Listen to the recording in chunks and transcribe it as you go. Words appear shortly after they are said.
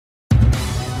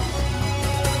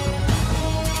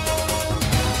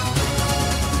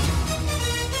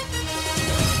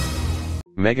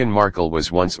Meghan Markle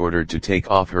was once ordered to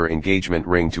take off her engagement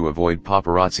ring to avoid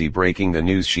paparazzi breaking the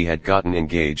news she had gotten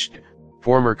engaged,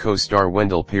 former co-star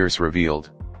Wendell Pierce revealed.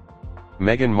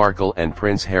 Meghan Markle and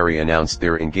Prince Harry announced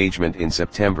their engagement in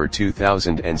September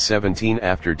 2017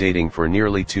 after dating for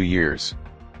nearly 2 years.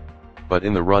 But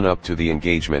in the run-up to the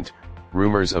engagement,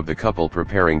 rumors of the couple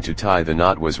preparing to tie the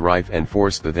knot was rife and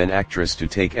forced the then-actress to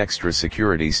take extra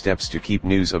security steps to keep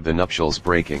news of the nuptials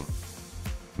breaking.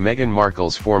 Meghan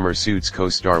Markle's former Suits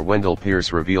co-star Wendell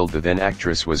Pierce revealed the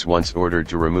then-actress was once ordered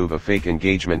to remove a fake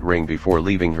engagement ring before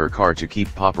leaving her car to keep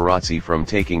paparazzi from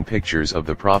taking pictures of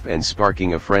the prop and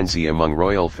sparking a frenzy among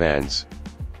royal fans.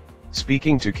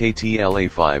 Speaking to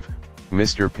KTLA5,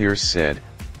 Mr. Pierce said,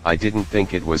 "I didn't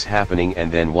think it was happening,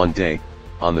 and then one day,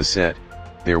 on the set,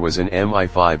 there was an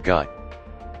MI5 guy.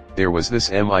 There was this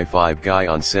MI5 guy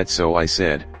on set, so I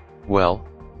said, well,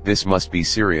 this must be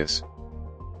serious.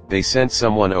 They sent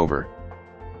someone over.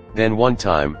 Then one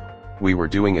time, we were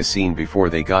doing a scene before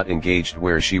they got engaged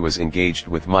where she was engaged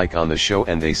with Mike on the show,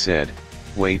 and they said,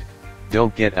 wait,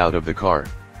 don't get out of the car."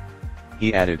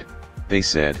 He added, "They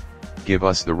said, give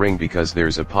us the ring because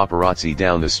there's a paparazzi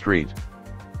down the street.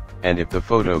 And if the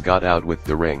photo got out with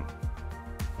the ring."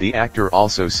 The actor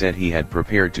also said he had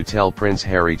prepared to tell Prince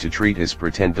Harry to treat his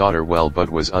pretend daughter well but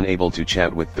was unable to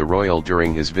chat with the royal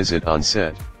during his visit on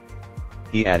set.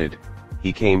 He added,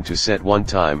 "He came to set one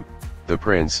time, the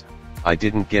prince, I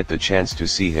didn't get the chance to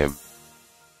see him.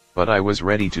 But I was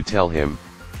ready to tell him,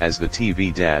 as the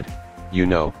TV dad, you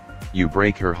know, you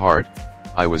break her heart,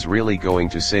 I was really going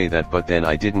to say that, but then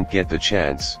I didn't get the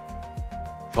chance."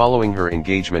 Following her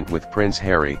engagement with Prince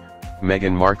Harry,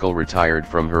 Meghan Markle retired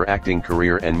from her acting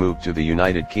career and moved to the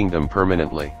United Kingdom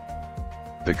permanently.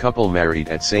 The couple married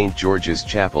at St. George's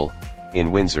Chapel,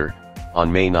 in Windsor,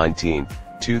 on May 19,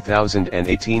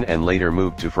 2018, and later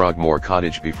moved to Frogmore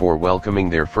Cottage before welcoming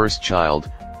their first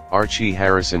child, Archie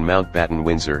Harrison Mountbatten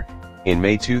Windsor, in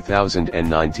May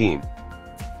 2019.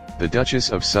 The Duchess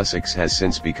of Sussex has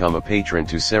since become a patron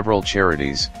to several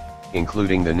charities,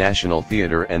 including the National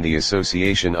Theatre and the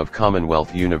Association of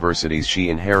Commonwealth Universities she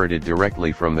inherited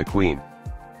directly from the Queen.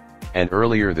 And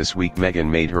earlier this week Meghan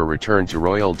made her return to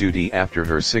royal duty after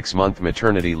her 6-month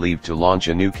maternity leave to launch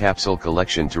a new capsule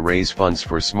collection to raise funds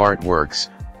for Smart Works,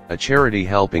 a charity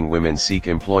helping women seek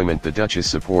employment the Duchess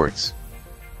supports.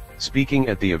 Speaking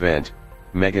at the event,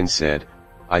 Meghan said,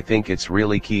 "I think it's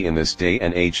really key in this day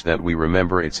and age that we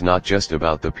remember it's not just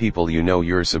about the people you know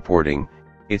you're supporting,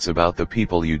 it's about the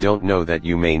people you don't know that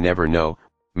you may never know,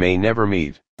 may never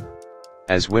meet.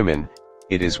 As women,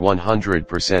 it is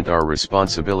 100% our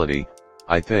responsibility,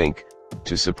 I think,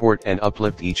 to support and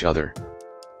uplift each other.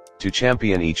 To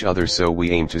champion each other so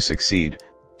we aim to succeed,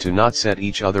 to not set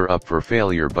each other up for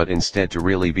failure but instead to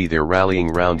really be there rallying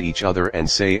round each other and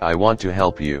say I want to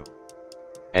help you.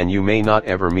 And you may not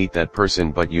ever meet that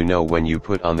person, but you know when you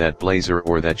put on that blazer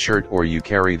or that shirt or you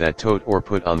carry that tote or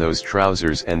put on those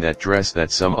trousers and that dress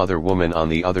that some other woman on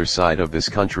the other side of this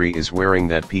country is wearing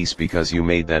that piece because you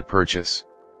made that purchase."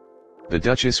 The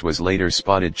Duchess was later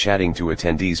spotted chatting to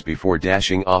attendees before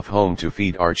dashing off home to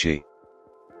feed Archie.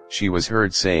 She was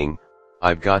heard saying,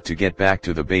 "I've got to get back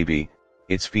to the baby,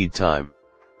 it's feed time."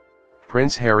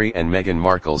 Prince Harry and Meghan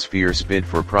Markle's fierce bid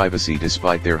for privacy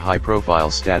despite their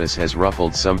high-profile status has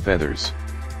ruffled some feathers.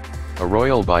 A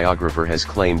royal biographer has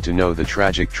claimed to know the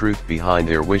tragic truth behind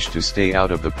their wish to stay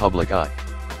out of the public eye.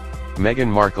 Meghan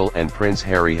Markle and Prince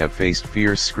Harry have faced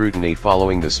fierce scrutiny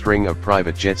following the string of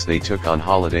private jets they took on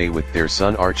holiday with their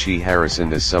son Archie Harrison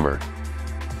this summer.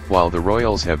 While the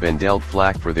royals have been dealt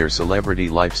flack for their celebrity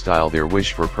lifestyle, their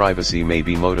wish for privacy may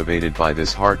be motivated by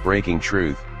this heartbreaking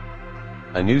truth.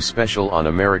 A new special on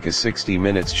America's 60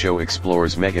 Minutes show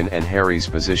explores Meghan and Harry's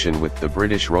position with the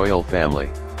British royal family.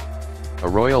 A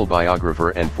royal biographer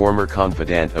and former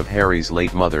confidant of Harry's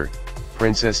late mother,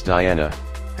 Princess Diana,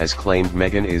 has claimed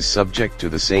Meghan is subject to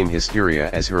the same hysteria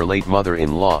as her late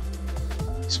mother-in-law.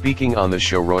 Speaking on the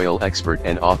show, royal expert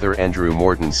and author Andrew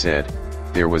Morton said,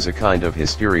 "There was a kind of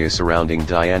hysteria surrounding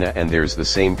Diana and there's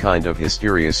the same kind of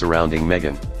hysteria surrounding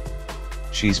Meghan.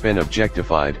 She's been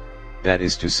objectified, that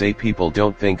is to say people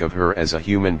don't think of her as a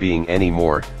human being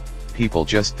anymore, people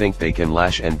just think they can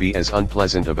lash and be as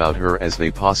unpleasant about her as they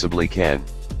possibly can."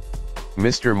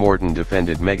 Mr. Morton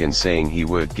defended Meghan, saying he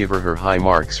would give her high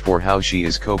marks for how she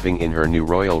is coping in her new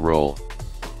royal role.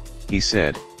 He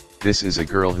said, "This is a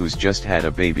girl who's just had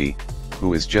a baby,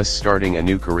 who is just starting a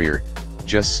new career,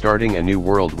 just starting a new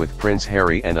world with Prince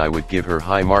Harry, and I would give her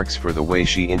high marks for the way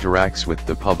she interacts with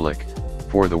the public,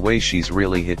 for the way she's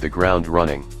really hit the ground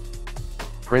running."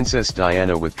 Princess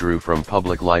Diana withdrew from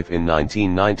public life in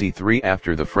 1993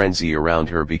 after the frenzy around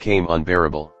her became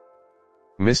unbearable.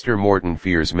 Mr. Morton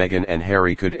fears Meghan and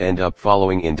Harry could end up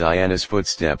following in Diana's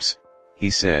footsteps. He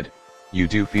said, "You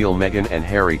do feel Meghan and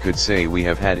Harry could say we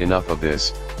have had enough of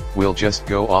this, we'll just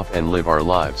go off and live our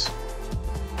lives.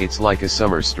 It's like a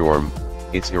summer storm,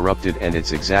 it's erupted and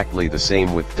it's exactly the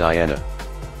same with Diana.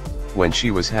 When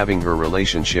she was having her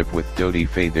relationship with Dodi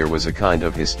Faye there was a kind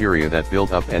of hysteria that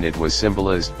built up and it was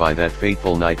symbolized by that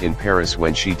fateful night in Paris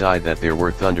when she died that there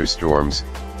were thunderstorms,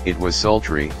 it was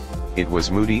sultry, it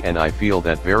was moody and I feel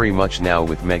that very much now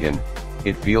with Meghan.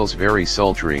 It feels very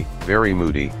sultry, very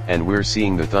moody, and we're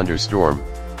seeing the thunderstorm."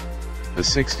 The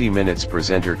 60 Minutes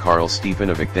presenter Carl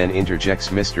Stefanovic then interjects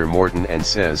Mr. Morton and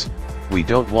says, "We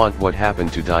don't want what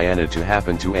happened to Diana to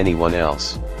happen to anyone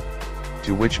else."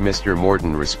 To which Mr.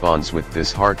 Morton responds with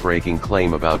this heartbreaking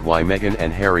claim about why Meghan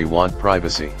and Harry want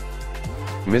privacy.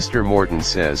 Mr. Morton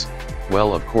says,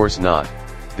 "Well, of course not,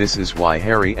 this is why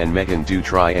Harry and Meghan do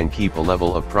try and keep a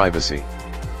level of privacy.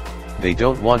 They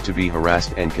don't want to be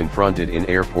harassed and confronted in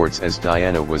airports as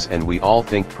Diana was, and we all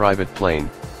think private plane,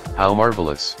 how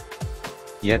marvelous.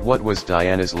 Yet what was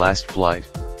Diana's last flight?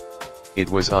 It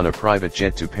was on a private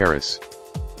jet to Paris.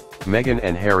 Meghan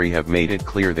and Harry have made it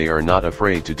clear they are not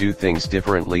afraid to do things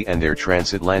differently, and their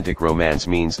transatlantic romance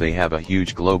means they have a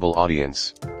huge global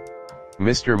audience."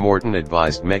 Mr. Morton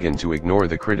advised Meghan to ignore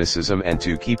the criticism and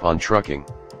to keep on trucking.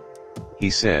 He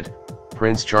said,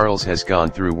 "Prince Charles has gone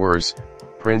through worse,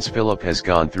 Prince Philip has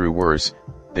gone through worse,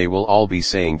 they will all be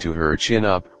saying to her, chin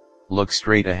up, look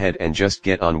straight ahead and just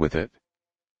get on with it.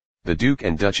 The Duke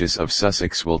and Duchess of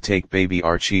Sussex will take baby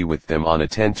Archie with them on a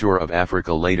 10 tour of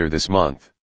Africa later this month.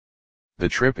 The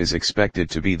trip is expected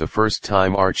to be the first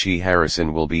time Archie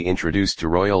Harrison will be introduced to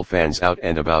royal fans out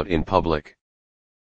and about in public.